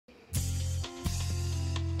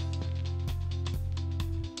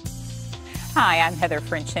Hi, I'm Heather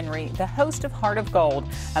French Henry, the host of Heart of Gold,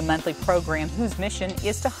 a monthly program whose mission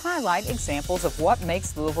is to highlight examples of what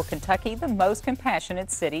makes Louisville, Kentucky the most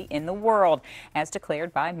compassionate city in the world, as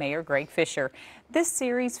declared by Mayor Greg Fisher. This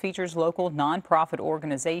series features local nonprofit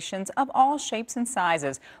organizations of all shapes and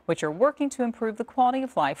sizes, which are working to improve the quality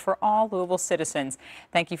of life for all Louisville citizens.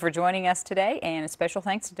 Thank you for joining us today, and a special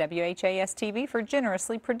thanks to WHAS-TV for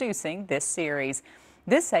generously producing this series.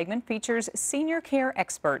 This segment features Senior Care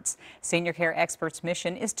Experts. Senior Care Experts'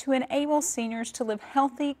 mission is to enable seniors to live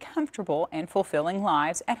healthy, comfortable, and fulfilling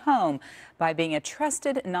lives at home. By being a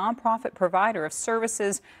trusted nonprofit provider of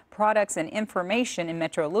services, products, and information in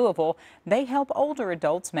Metro Louisville, they help older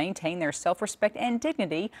adults maintain their self-respect and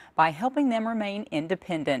dignity by helping them remain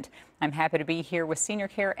independent. I'm happy to be here with Senior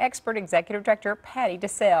Care Expert Executive Director Patty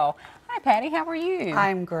DeSalle. Hi, Patty. How are you?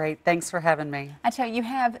 I'm great. Thanks for having me. I tell you, you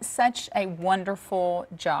have such a wonderful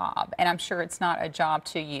job, and I'm sure it's not a job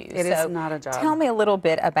to you. It is not a job. Tell me a little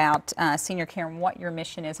bit about senior care and what your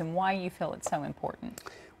mission is and why you feel it's so important.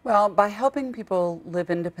 Well, by helping people live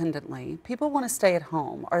independently, people want to stay at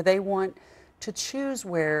home, or they want to choose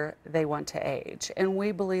where they want to age, and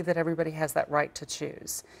we believe that everybody has that right to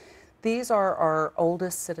choose. These are our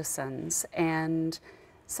oldest citizens, and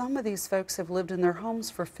some of these folks have lived in their homes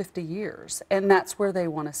for 50 years, and that's where they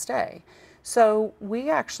want to stay. So we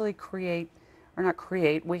actually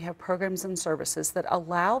we have programs and services that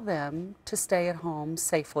allow them to stay at home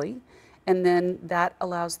safely, and then that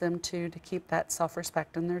allows them to keep that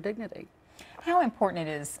self-respect and their dignity. How important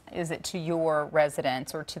is it to your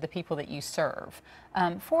residents or to the people that you serve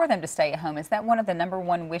for them to stay at home? Is that one of the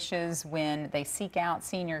 #1 wishes when they seek out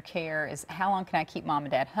senior care? Is how long can I keep mom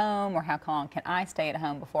and dad home, or how long can I stay at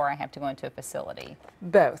home before I have to go into a facility?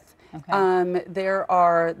 Both. Okay.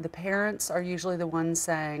 The parents are usually the ones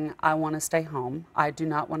saying, I want to stay home. I do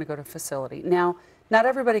not want to go to a facility. Now, not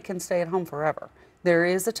everybody can stay at home forever. There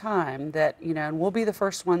is a time that, and we'll be the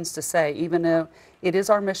first ones to say, even though it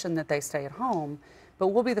is our mission that they stay at home, but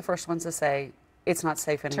we'll be the first ones to say it's not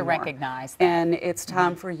safe anymore. To recognize that. And it's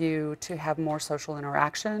time for you to have more social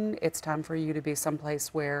interaction. It's time for you to be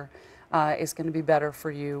someplace where it's going to be better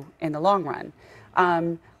for you in the long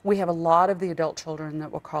run. We have a lot of the adult children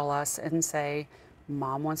that will call us and say,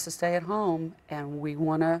 Mom wants to stay at home, and we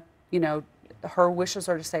want to, her wishes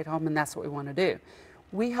are to stay at home, and that's what we want to do.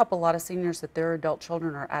 We help a lot of seniors that their adult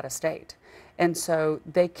children are out of state, and so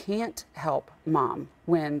they can't help mom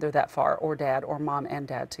when they're that far, or dad, or mom and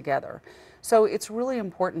dad together. So it's really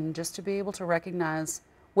important just to be able to recognize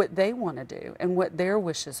what they want to do and what their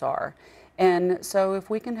wishes are. And so if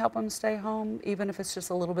we can help them stay home, even if it's just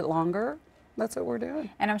a little bit longer, that's what we're doing.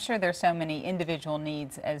 And I'm sure there's so many individual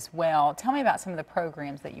needs as well. Tell me about some of the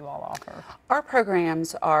programs that you all offer. Our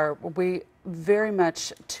programs are very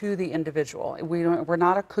much to the individual. We're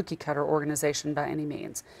not a cookie cutter organization by any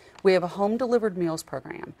means. We have a home delivered meals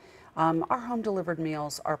program. Our home delivered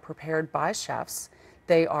meals are prepared by chefs.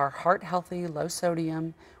 They are heart healthy, low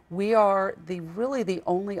sodium. We are really the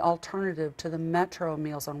only alternative to the Metro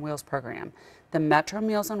Meals on Wheels program. The Metro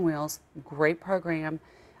Meals on Wheels, great program.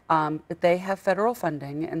 But they have federal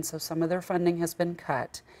funding, and so some of their funding has been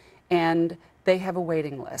cut, and they have a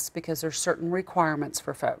waiting list because there's certain requirements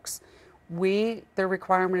for folks. Their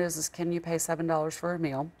requirement is can you pay $7 for a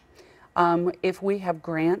meal? If we have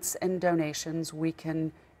grants and donations, we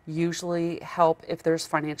can usually help if there's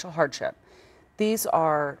financial hardship. These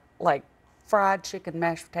are like fried chicken,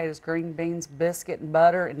 mashed potatoes, green beans, biscuit, and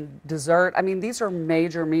butter, and dessert. I mean, these are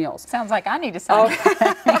major meals. Sounds like I need to sign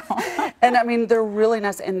up. And I mean, they're really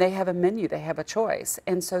nice, and they have a menu, they have a choice.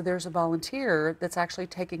 And so there's a volunteer that's actually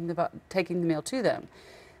taking the meal to them.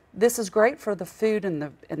 This is great for the food and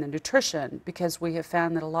the nutrition, because we have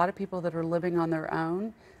found that a lot of people that are living on their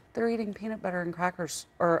own, they're eating peanut butter and crackers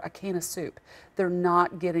or a can of soup. They're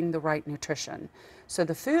not getting the right nutrition. So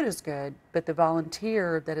the food is good, but the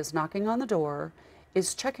volunteer that is knocking on the door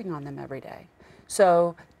is checking on them every day.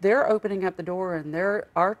 So they're opening up the door, and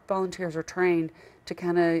our volunteers are trained to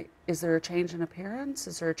kind of, is there a change in appearance?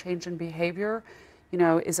 Is there a change in behavior?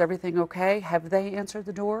 Is everything okay? Have they answered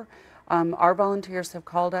the door? Our volunteers have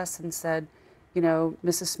called us and said,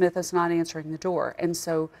 Mrs. Smith is not answering the door. And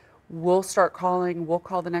so we'll start calling, we'll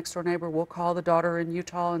call the next door neighbor, we'll call the daughter in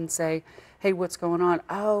Utah and say, hey, what's going on?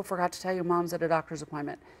 Oh, forgot to tell you, mom's at a doctor's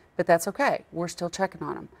appointment. But that's okay, we're still checking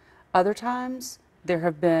on them. Other times, there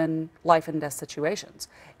have been life and death situations.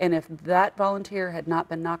 And if that volunteer had not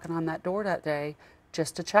been knocking on that door that day,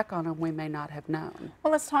 just to check on them, we may not have known.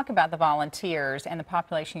 Well, let's talk about the volunteers and the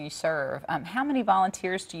population you serve. How many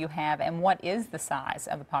volunteers do you have, and what is the size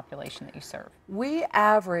of the population that you serve? We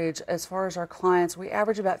average, as far as our clients, we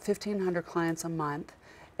average about 1,500 clients a month.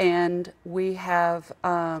 and we have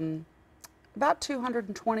about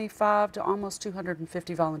 225 to almost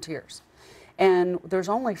 250 volunteers. And there's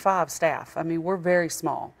only 5 staff. I mean, we're very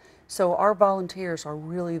small. So our volunteers are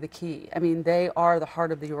really the key. I mean, they are the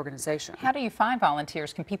heart of the organization. How do you find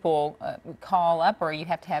volunteers? Can people call up, or you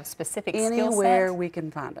have to have specific skill sets? Anywhere we can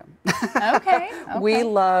find them. Okay. We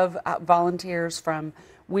love volunteers from,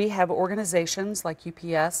 we have organizations like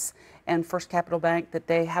UPS and First Capital Bank that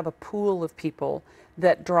they have a pool of people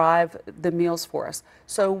that drive the meals for us.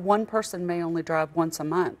 So one person may only drive once a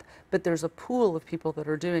month, but there's a pool of people that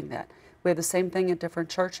are doing that. We have the same thing at different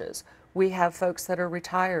churches. We have folks that are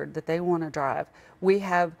retired that they want to drive. We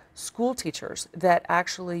have school teachers that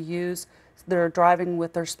actually they're driving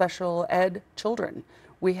with their special ed children.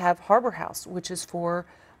 We have Harbor House, which is for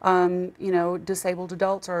disabled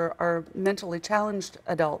adults or mentally challenged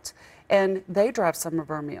adults, and they drive some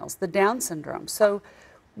of our meals. The Down syndrome. So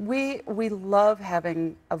we love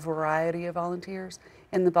having a variety of volunteers,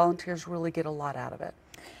 and the volunteers really get a lot out of it.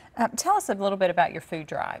 Tell us a little bit about your food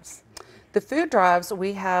drives. The food drives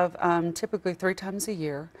we have typically 3 times a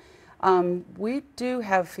year. We do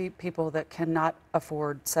have people that cannot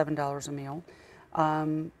afford $7 a meal.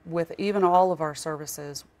 With even all of our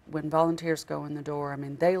services, when volunteers go in the door, I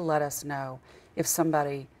mean, they let us know if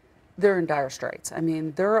they're in dire straits. I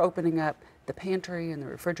mean, they're opening up the pantry and the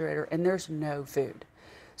refrigerator and there's no food.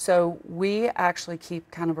 So we actually keep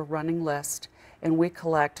kind of a running list, and we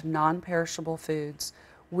collect non-perishable foods.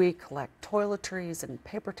 We collect toiletries and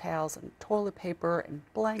paper towels and toilet paper and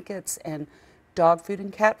blankets and dog food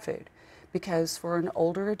and cat food, because for an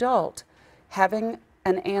older adult, having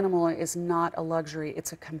an animal is not a luxury,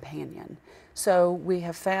 it's a companion. So we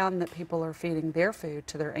have found that people are feeding their food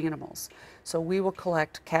to their animals. So we will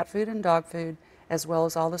collect cat food and dog food as well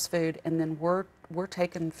as all this food, and then we're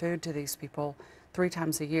taking food to these people 3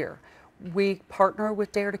 times a year. We partner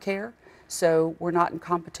with Dare to Care, so we're not in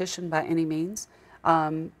competition by any means.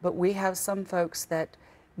 But we have some folks that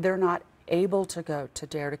they're not able to go to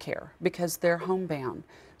Dare to Care because they're homebound.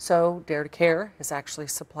 So Dare to Care has actually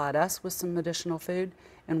supplied us with some additional food,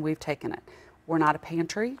 and we've taken it. We're not a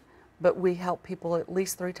pantry, but we help people at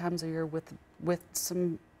least 3 times a year with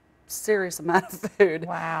some serious amount of food.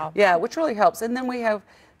 Wow. Yeah, which really helps. And then we have,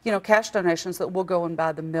 cash donations that we'll go and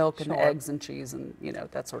buy the milk and the Sure. eggs and cheese and,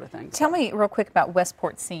 that sort of thing. Tell me real quick about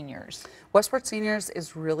Westport Seniors. Westport Seniors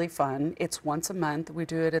is really fun. It's once a month. We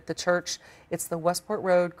do it at the church. It's the Westport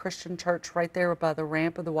Road Christian Church right there by the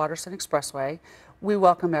ramp of the Watterson Expressway. We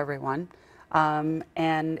welcome everyone.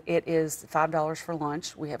 And it is $5 for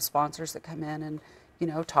lunch. We have sponsors that come in and,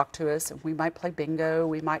 talk to us. And we might play bingo.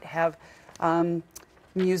 We might have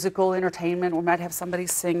musical entertainment. We might have somebody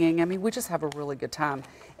singing. I mean, we just have a really good time.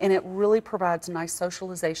 And it really provides nice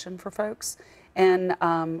socialization for folks. And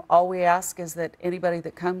all we ask is that anybody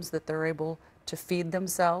that comes, that they're able to feed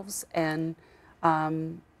themselves, and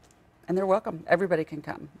they're welcome. Everybody can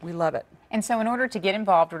come. We love it. And so in order to get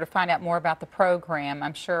involved or to find out more about the program,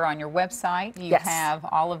 I'm sure on your website you Yes. have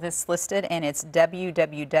all of this listed, and it's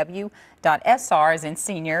www.sr, as in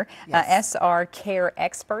senior, Yes.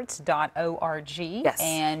 srcareexperts.org. Yes.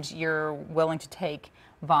 And you're willing to take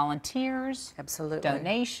volunteers, Absolutely.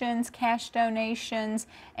 donations, cash donations,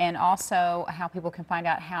 and also how people can find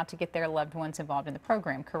out how to get their loved ones involved in the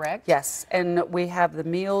program, correct? Yes, and we have the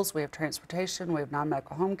meals, we have transportation, we have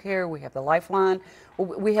non-medical home care, we have the Lifeline.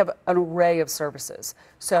 We have an array of services.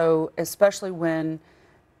 So especially when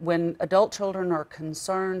adult children are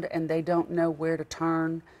concerned and they don't know where to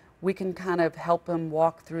turn, we can kind of help them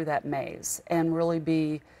walk through that maze and really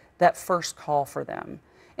be that first call for them.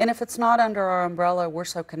 And if it's not under our umbrella, we're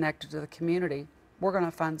so connected to the community, we're going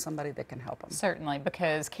to find somebody that can help them. Certainly,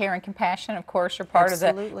 because care and compassion, of course, are part of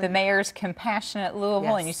the mayor's Compassionate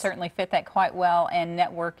Louisville, and you certainly fit that quite well. And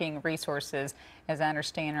networking resources, as I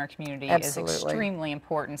understand, in our community is extremely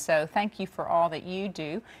important. So thank you for all that you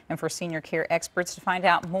do. And for Senior Care Experts, to find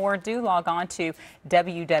out more, do log on to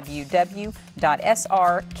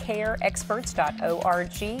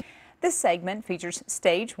www.srcareexperts.org. This segment features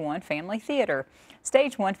Stage 1 Family Theater.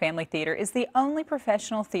 Stage 1 Family Theater is the only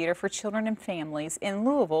professional theater for children and families in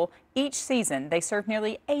Louisville. Each season, they serve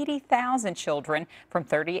nearly 80,000 children from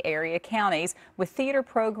 30 area counties with theater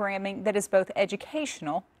programming that is both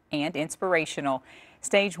educational and inspirational.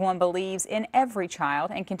 Stage One believes in every child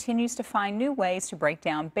and continues to find new ways to break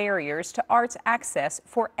down barriers to arts access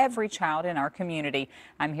for every child in our community.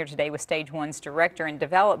 I'm here today with Stage One's Director in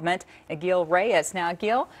Development, Agil Reyes. Now,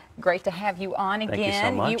 Agil, great to have you on again. Thank you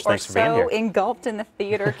so much. You Thanks are for being so here. engulfed in the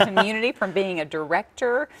theater community from being a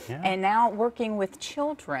director Yeah. and now working with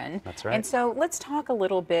children. That's right. And so let's talk a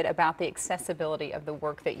little bit about the accessibility of the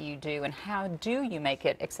work that you do and how do you make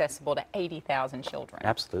it accessible to 80,000 children?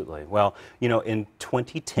 Absolutely. Well, you know, in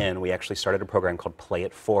 2010, we actually started a program called Play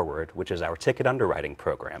It Forward, which is our ticket underwriting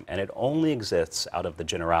program. And it only exists out of the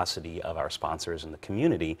generosity of our sponsors in the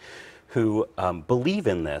community who believe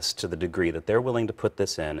in this to the degree that they're willing to put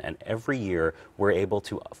this in. And every year, we're able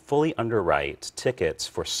to fully underwrite tickets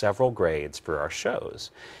for several grades for our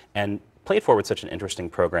shows. And Play It Forward is such an interesting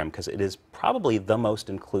program because it is probably the most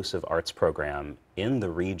inclusive arts program in the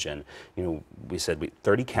region. You know, we said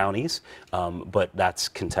 30 counties, but that's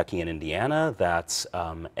Kentucky and Indiana. That's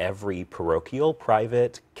every parochial,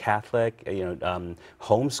 private, Catholic,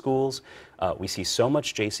 homeschools. We see so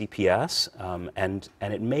much JCPS, and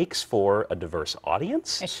it makes for a diverse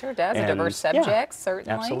audience. It sure does, and, a diverse subject, yeah,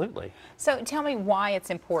 certainly. Absolutely. So tell me why it's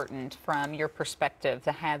important from your perspective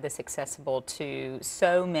to have this accessible to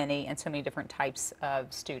so many and so many different types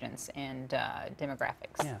of students and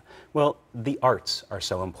demographics. Yeah, well, the arts are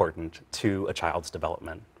so important to a child's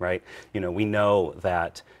development, right? You know, we know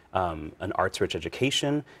that an arts-rich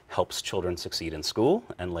education helps children succeed in school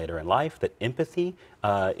and later in life, that empathy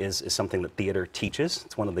is something that theater teaches.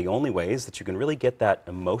 It's one of the only ways that you can really get that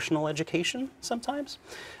emotional education sometimes.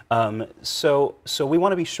 So we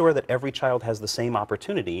want to be sure that every child has the same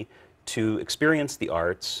opportunity to experience the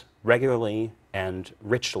arts regularly and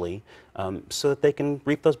richly so that they can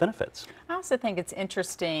reap those benefits. I also think it's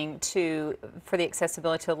interesting for the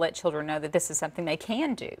accessibility to let children know that this is something they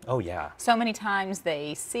can do. Oh, yeah. So many times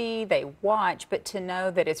they see, they watch, but to know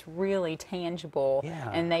that it's really tangible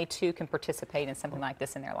and they too can participate in something like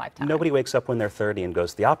this in their lifetime. Nobody wakes up when they're 30 and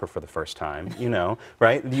goes to the opera for the first time, you know,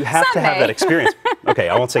 right? You have to have that experience. Okay,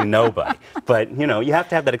 I won't say nobody, but you know, you have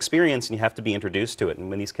to have that experience and you have to be introduced to it. And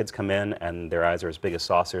when these kids come in and their eyes are as big as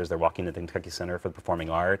saucers, they're walking to the Kentucky Center for the Performing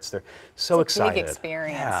Arts, they're so excited. Big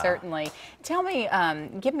experience, certainly. Tell me,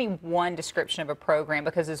 give me one description of a program,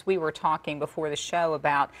 because as we were talking before the show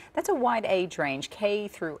about, that's a wide age range, K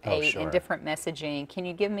through 8, and different messaging. Can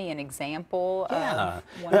you give me an example of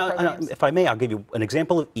one of the programs? If I may, I'll give you an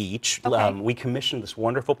example of each. Okay. We commissioned this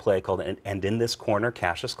wonderful play called And in This Corner,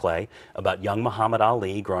 Cassius Clay, about young Muhammad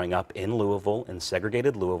Ali growing up in Louisville, in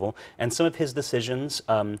segregated Louisville, and some of his decisions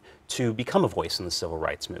to become a voice in the civil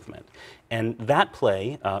rights movement. And that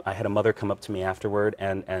play, I had a mother come up to me afterward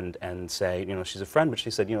and say, you know, she's a friend, but she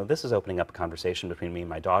said, you know, this is opening up a conversation between me and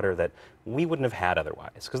my daughter that we wouldn't have had otherwise,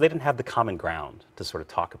 because they didn't have the common ground to sort of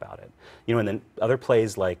talk about it. You know, and then other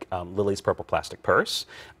plays like Lily's Purple Plastic Purse,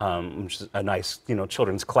 which is a nice, you know,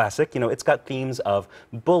 children's classic. You know, it's got themes of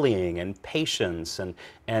bullying and patience,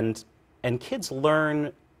 and kids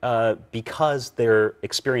learn because they're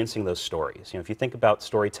experiencing those stories. You know, if you think about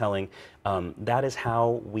storytelling, that is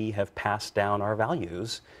how we have passed down our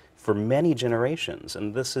values for many generations,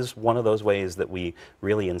 and this is one of those ways that we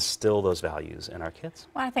really instill those values in our kids.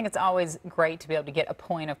 Well, I think it's always great to be able to get a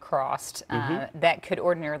point across that could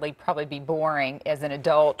ordinarily probably be boring as an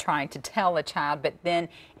adult trying to tell a child, but then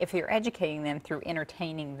if you're educating them through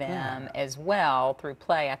entertaining them as well through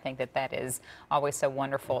play, I think that that is always so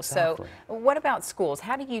wonderful. Exactly. So what about schools?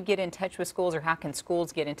 How do you get in touch with schools, or how can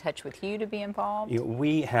schools get in touch with you to be involved? You know,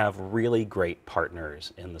 we have really great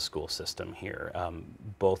partners in the school system here.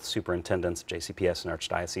 Both superintendents of JCPS and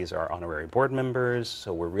Archdiocese are honorary board members,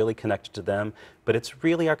 so we're really connected to them. But it's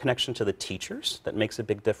really our connection to the teachers that makes a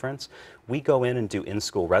big difference. We go in and do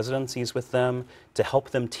in-school residencies with them to help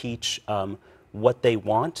them teach what they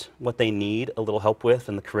want, what they need a little help with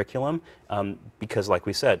in the curriculum, because like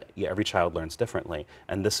we said, every child learns differently,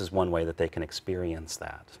 and this is one way that they can experience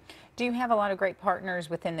that. Do you have a lot of great partners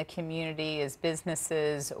within the community as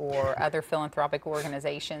businesses or other philanthropic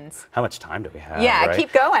organizations? How much time do we have? Yeah, right?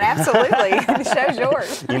 keep going, absolutely. The show's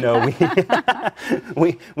yours. You know,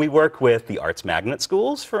 we work with the Arts Magnet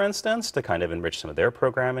Schools, for instance, to kind of enrich some of their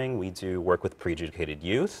programming. We do work with pre-educated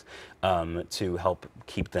youth to help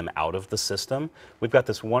keep them out of the system. We've got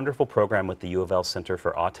this wonderful program with the U of L Center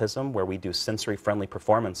for Autism where we do sensory-friendly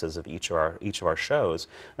performances of each of our shows.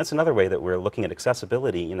 That's another way that we're looking at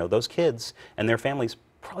accessibility. You know, those kids and their families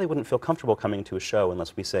probably wouldn't feel comfortable coming to a show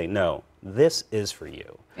unless we say, no, this is for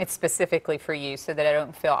you. It's specifically for you, so that I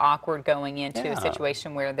don't feel awkward going into a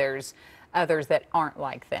situation where there's others that aren't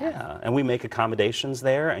like that. Yeah, and we make accommodations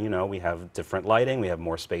there, and we have different lighting, we have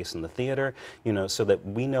more space in the theater, so that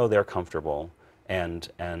we know they're comfortable and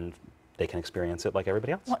they can experience it like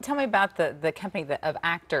everybody else. Well, tell me about the company of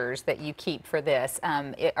actors that you keep for this.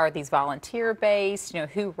 Are these volunteer-based? You know,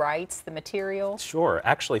 who writes the material? Sure.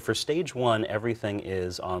 Actually, for stage one, everything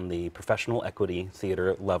is on the professional equity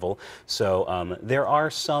theater level. So there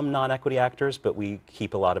are some non-equity actors, but we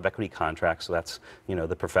keep a lot of equity contracts. So that's, you know,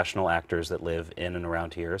 the professional actors that live in and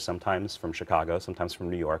around here, sometimes from Chicago, sometimes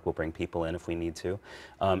from New York. We'll bring people in if we need to.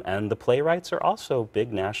 And the playwrights are also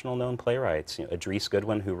big national known playwrights. You know, Idris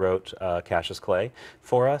Goodwin, who wrote Cassius Clay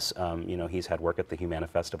for us. You know, he's had work at the Humana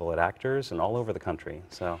Festival at Actors and all over the country.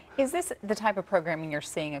 So, is this the type of programming you're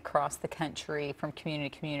seeing across the country from community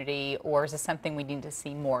to community, or is this something we need to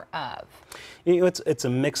see more of? You know, it's a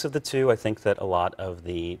mix of the two. I think that a lot of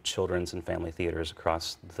the children's and family theaters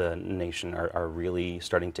across the nation are really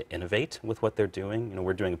starting to innovate with what they're doing. You know,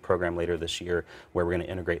 we're doing a program later this year where we're going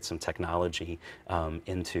to integrate some technology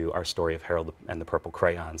into our story of Harold and the Purple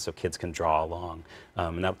Crayon, so kids can draw along.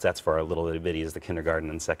 And that's for our little bitties, the kindergarten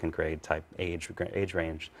and second grade type age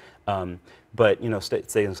range. But you know,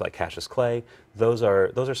 things like Cassius Clay, those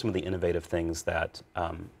are some of the innovative things that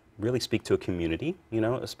really speak to a community. You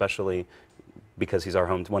know, especially because he's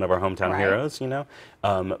one of our hometown heroes. You know,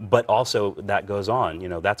 but also that goes on. You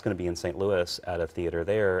know, that's going to be in St. Louis at a theater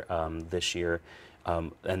there this year.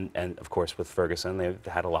 And of course with Ferguson, they've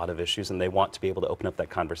had a lot of issues and they want to be able to open up that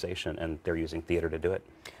conversation, and they're using theater to do it.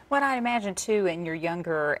 What I imagine too in your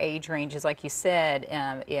younger age ranges, like you said,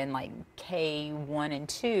 in like K1 and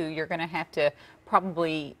 2, you're going to have to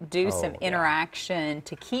probably do some interaction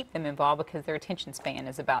to keep them involved, because their attention span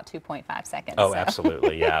is about 2.5 seconds. Oh, so.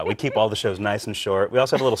 Absolutely, yeah. We keep all the shows nice and short. We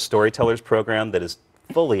also have a little storytellers program that is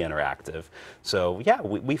fully interactive. So yeah,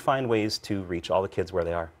 we find ways to reach all the kids where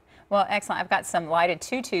they are. Well, excellent. I've got some lighted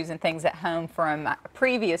tutus and things at home from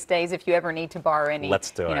previous days. If you ever need to borrow any,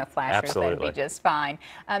 Let's do it. flashers, Absolutely. that'd be just fine.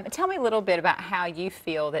 Tell me a little bit about how you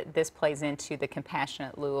feel that this plays into the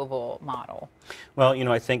Compassionate Louisville model. Well, you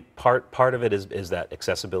know, I think part of it is that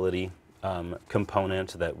accessibility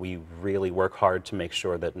component, that we really work hard to make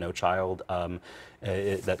sure that no child,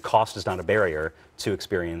 that cost is not a barrier to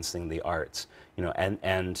experiencing the arts. You know,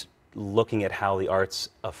 and looking at how the arts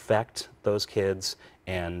affect those kids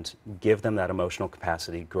and give them that emotional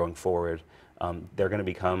capacity going forward. They're going to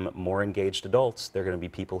become more engaged adults. They're going to be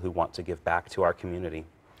people who want to give back to our community.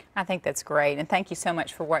 I think that's great, and thank you so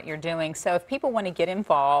much for what you're doing. So if people want to get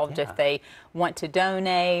involved, if they want to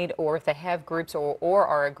donate, or if they have groups or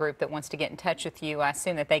are a group that wants to get in touch with you, I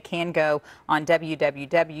assume that they can go on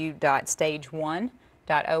www.stage1.org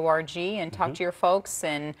and talk to your folks,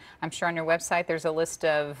 and I'm sure on your website there's a list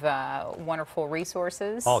of wonderful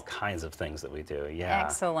resources. All kinds of things that we do, yeah.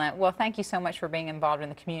 Excellent. Well, thank you so much for being involved in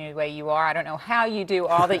the community the way you are. I don't know how you do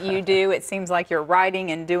all that you do. It seems like you're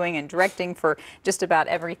writing and doing and directing for just about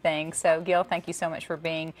everything. So, Gil, thank you so much for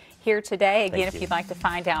being here today. Again, if you'd like to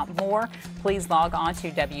find out more, please log on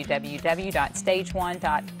to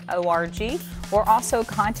www.stage1.org, or also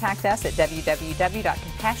contact us at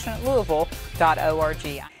www.compassionatelouisville.org.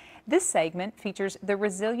 This segment features the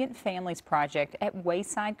Resilient Families Project at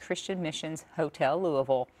Wayside Christian Missions Hotel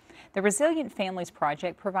Louisville. The Resilient Families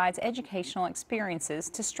Project provides educational experiences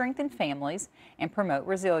to strengthen families and promote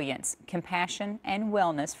resilience, compassion, and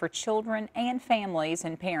wellness for children and families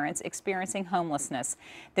and parents experiencing homelessness.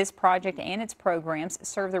 This project and its programs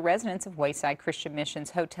serve the residents of Wayside Christian Missions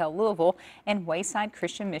Hotel Louisville and Wayside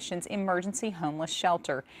Christian Missions Emergency Homeless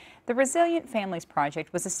Shelter. The Resilient Families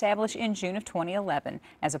Project was established in June of 2011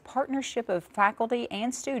 as a partnership of faculty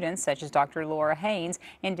and students such as Dr. Laura Haynes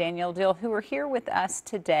and Danielle Dill, who are here with us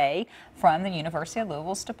today from the University of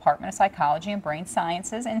Louisville's Department of Psychology and Brain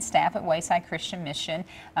Sciences, and staff at Wayside Christian Mission.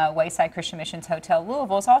 Wayside Christian Missions Hotel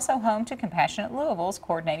Louisville is also home to Compassionate Louisville's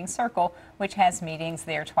Coordinating Circle, which has meetings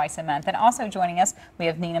there twice a month. And also joining us, we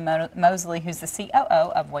have Nina Mosley, who's the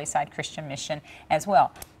COO of Wayside Christian Mission as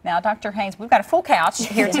well. Now, Dr. Haynes, we've got a full couch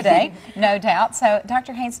here today, no doubt. So,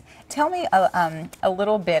 Dr. Haynes, tell me a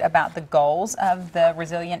little bit about the goals of the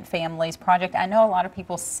Resilient Families Project. I know a lot of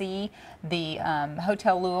people see the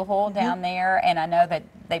Hotel Louisville down there, and I know that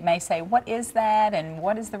they may say, what is that, and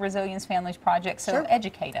what is the Resilient Families Project? So,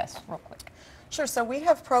 educate us real quick. Sure. So, we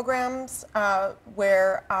have programs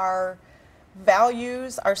where our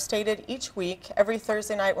values are stated each week. Every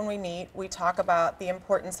Thursday night when we meet, we talk about the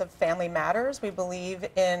importance of family matters. We believe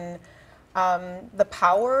in the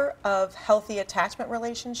power of healthy attachment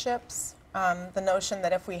relationships, the notion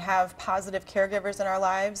that if we have positive caregivers in our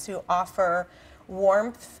lives who offer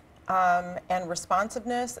warmth and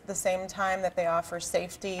responsiveness at the same time that they offer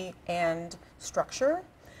safety and structure,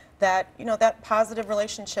 that that positive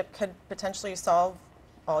relationship could potentially solve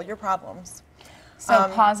all your problems.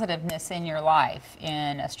 So positiveness in your life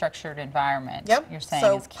in a structured environment, Yep. you're saying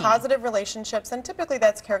So is key. positive relationships, and typically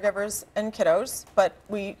that's caregivers and kiddos, but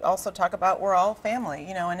we also talk about we're all family,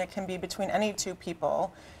 and it can be between any two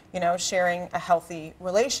people, sharing a healthy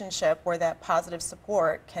relationship where that positive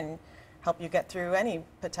support can help you get through any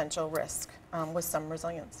potential risk with some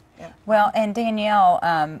resilience. Yeah. Well, and Danielle,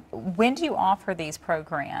 when do you offer these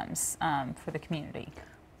programs for the community?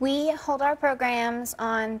 We hold our programs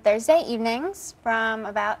on Thursday evenings from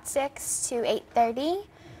about 6 to 8:30.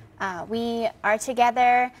 We are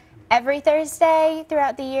together every Thursday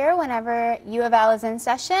throughout the year whenever U of L is in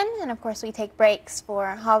session, and of course we take breaks for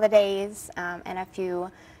holidays and a few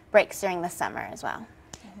breaks during the summer as well.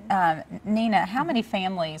 Nina, how many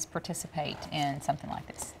families participate in something like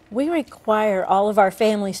this? We require all of our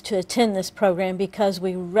families to attend this program because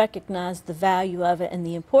we recognize the value of it and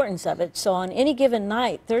the importance of it. So on any given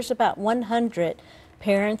night, there's about 100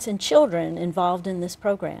 parents and children involved in this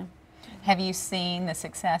program. Have you seen the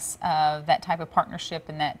success of that type of partnership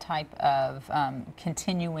and that type of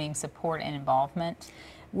continuing support and involvement?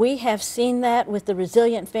 We have seen that with the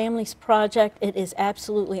Resilient Families Project. It is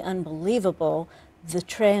absolutely unbelievable, the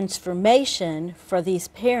transformation for these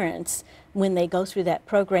parents when they go through that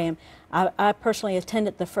program. I personally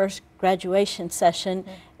attended the first graduation session,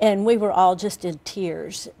 and we were all just in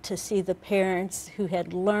tears to see the parents who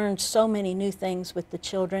had learned so many new things with the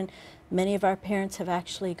children. Many of our parents have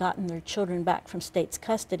actually gotten their children back from state's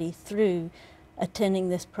custody through attending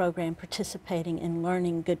this program, participating and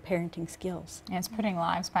learning good parenting skills. And it's putting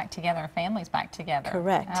lives back together, families back together.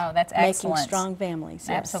 Correct. Oh, that's excellent. Making strong families.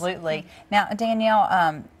 Yes. Absolutely. Now,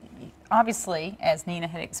 Danielle, obviously, as Nina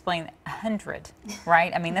had explained, 100,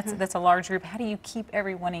 right? I mean, that's a large group. How do you keep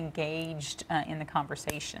everyone engaged in the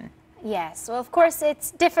conversation? Yes, well, of course, it's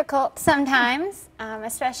difficult sometimes,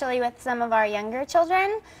 especially with some of our younger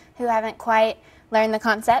children who haven't quite learned the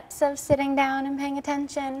concepts of sitting down and paying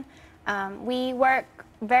attention. We work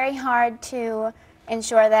very hard to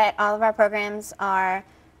ensure that all of our programs are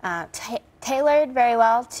tailored very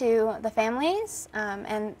well to the families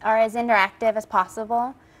and are as interactive as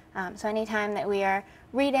possible. So anytime that we are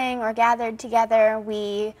reading or gathered together,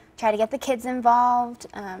 we try to get the kids involved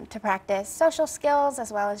to practice social skills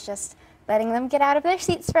as well as just letting them get out of their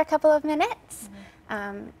seats for a couple of minutes.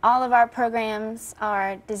 All of our programs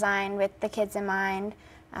are designed with the kids in mind.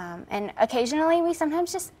 And occasionally we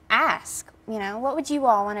sometimes just ask, what would you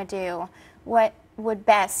all want to do? What would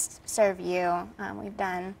best serve you? We've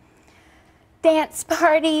done dance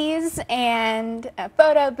parties and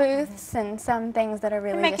photo booths and some things that are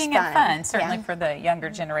really making just it fun, certainly Yeah. for the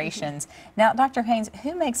younger generations. Now, Dr. Haynes,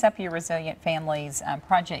 who makes up your Resilient Families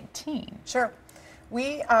project team? Sure.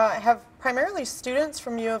 We have primarily students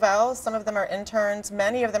from U of L. Some of them are interns.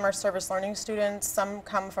 Many of them are service learning students. Some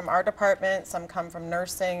come from our department. Some come from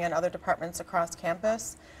nursing and other departments across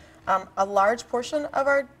campus. A large portion of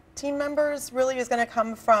our team members really is going to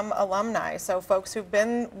come from alumni, so folks who've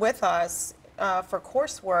been with us for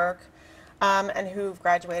coursework and who've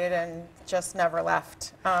graduated and just never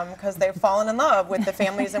left because they've fallen in love with the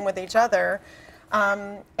families and with each other.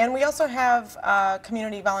 And we also have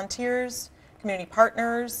community volunteers, community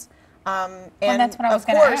partners, and that's what I was of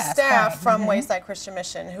gonna course ask, staff right. from Wayside Christian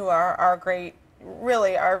Mission, who are our great,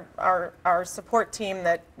 really our support team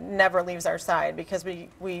that never leaves our side, because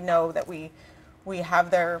we know that we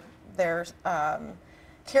have their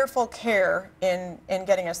careful care in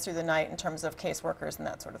getting us through the night in terms of caseworkers and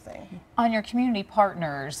that sort of thing. On your community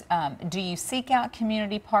partners, do you seek out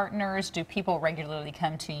community partners? Do people regularly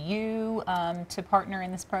come to you to partner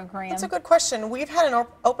in this program? That's a good question. We've had an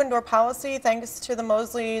open door policy, thanks to the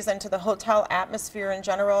Mosleys and to the hotel atmosphere in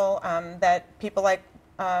general, that people like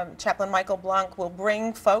Chaplain Michael Blanc will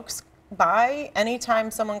bring folks by.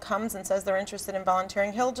 Anytime someone comes and says they're interested in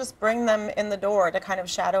volunteering, he'll just bring them in the door to kind of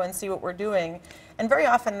shadow and see what we're doing. And very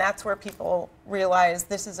often that's where people realize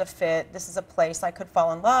this is a fit, this is a place I could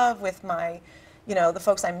fall in love with my, the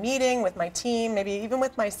folks I'm meeting, with my team, maybe even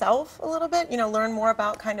with myself a little bit, learn more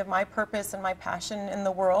about kind of my purpose and my passion in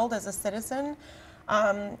the world as a citizen.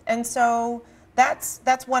 And so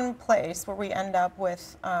that's one place where we end up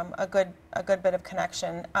with a good bit of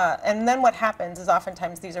connection. And then what happens is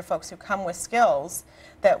oftentimes these are folks who come with skills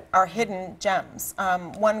that are hidden gems.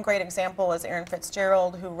 One great example is Erin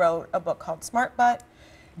Fitzgerald, who wrote a book called Smart Butt.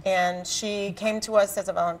 And she came to us as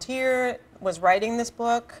a volunteer, was writing this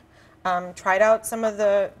book, tried out some of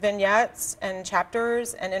the vignettes and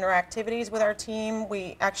chapters and interactivities with our team.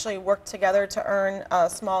 We actually worked together to earn a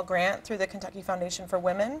small grant through the Kentucky Foundation for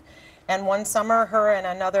Women. And one summer, her and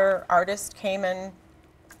another artist came and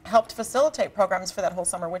helped facilitate programs for that whole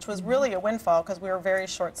summer, which was really a windfall because we were very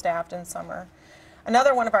short-staffed in summer.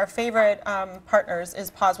 Another one of our favorite partners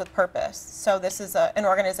is Paws with Purpose. So this is an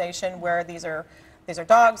organization where these are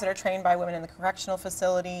dogs that are trained by women in the correctional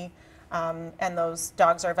facility, and those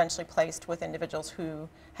dogs are eventually placed with individuals who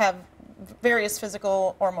have various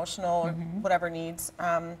physical or emotional or whatever needs.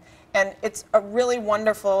 And it's a really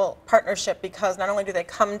wonderful partnership because not only do they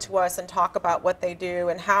come to us and talk about what they do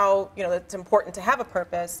and how it's important to have a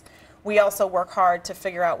purpose, we also work hard to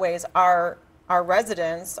figure out ways our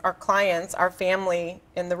residents, our clients, our family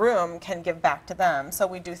in the room can give back to them. So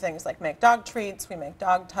we do things like make dog treats, we make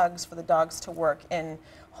dog tugs for the dogs to work in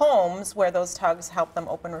homes where those tugs help them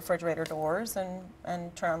open refrigerator doors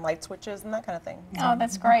and turn on light switches and that kind of thing. Oh,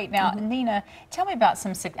 that's great. Now, Nina, tell me about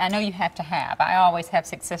some, I know you have to have, I always have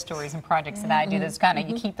success stories and projects that I do. Those kind of,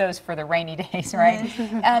 you keep those for the rainy days, right?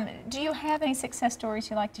 Do you have any success stories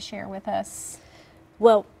you'd like to share with us?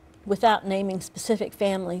 Well, without naming specific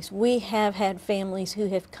families, we have had families who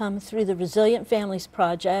have come through the Resilient Families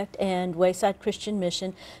Project and Wayside Christian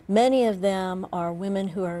Mission. Many of them are women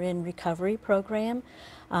who are in recovery program,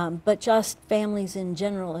 but just families in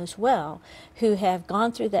general as well, who have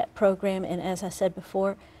gone through that program and, as I said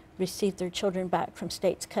before, received their children back from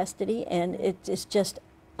state's custody. And it is just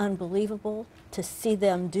unbelievable to see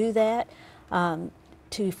them do that,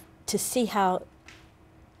 to see how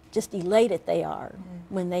just elated they are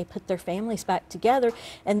when they put their families back together,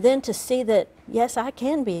 and then to see that, yes, I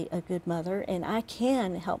can be a good mother and I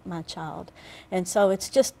can help my child. And so it's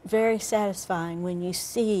just very satisfying when you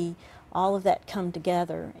see all of that come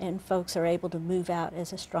together and folks are able to move out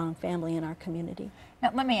as a strong family in our community.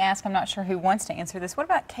 Now, let me ask, I'm not sure who wants to answer this, what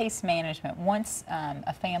about case management? Once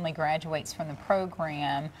a family graduates from the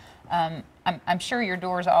program, I'm sure your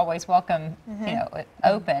doors are always welcome,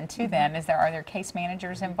 open to them. Are there case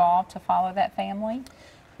managers involved to follow that family?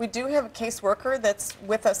 We do have a caseworker that's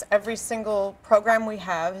with us every single program we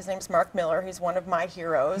have. His name's Mark Miller. He's one of my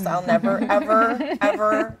heroes. I'll never,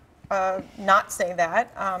 ever not say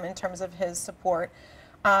that in terms of his support.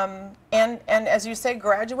 And as you say,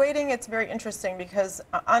 graduating, it's very interesting because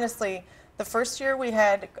honestly, the first year we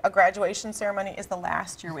had a graduation ceremony is the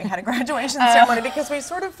last year we had a graduation ceremony because we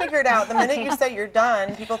sort of figured out the minute you say you're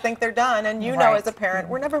done, people think they're done, and you know as a parent,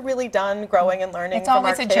 we're never really done growing and learning from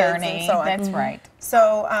our kids. It's always a journey. And so on. That's right.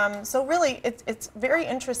 So, so really, it's very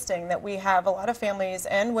interesting that we have a lot of families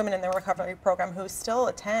and women in the recovery program who still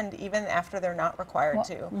attend even after they're not required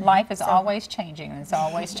to. Life is always changing. There's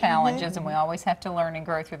always challenges, and we always have to learn and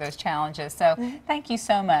grow through those challenges. So thank you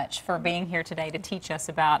so much for being here today to teach us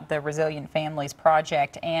about the Resilient Families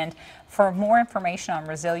Project. And for more information on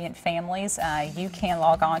Resilient Families, you can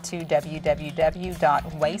log on to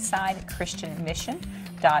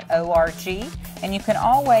www.waysidechristianmission.org, and you can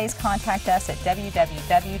always contact us at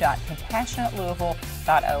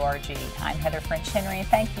www.compassionatelouisville.org. I'm Heather French Henry, and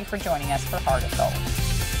thank you for joining us for Heart of Gold.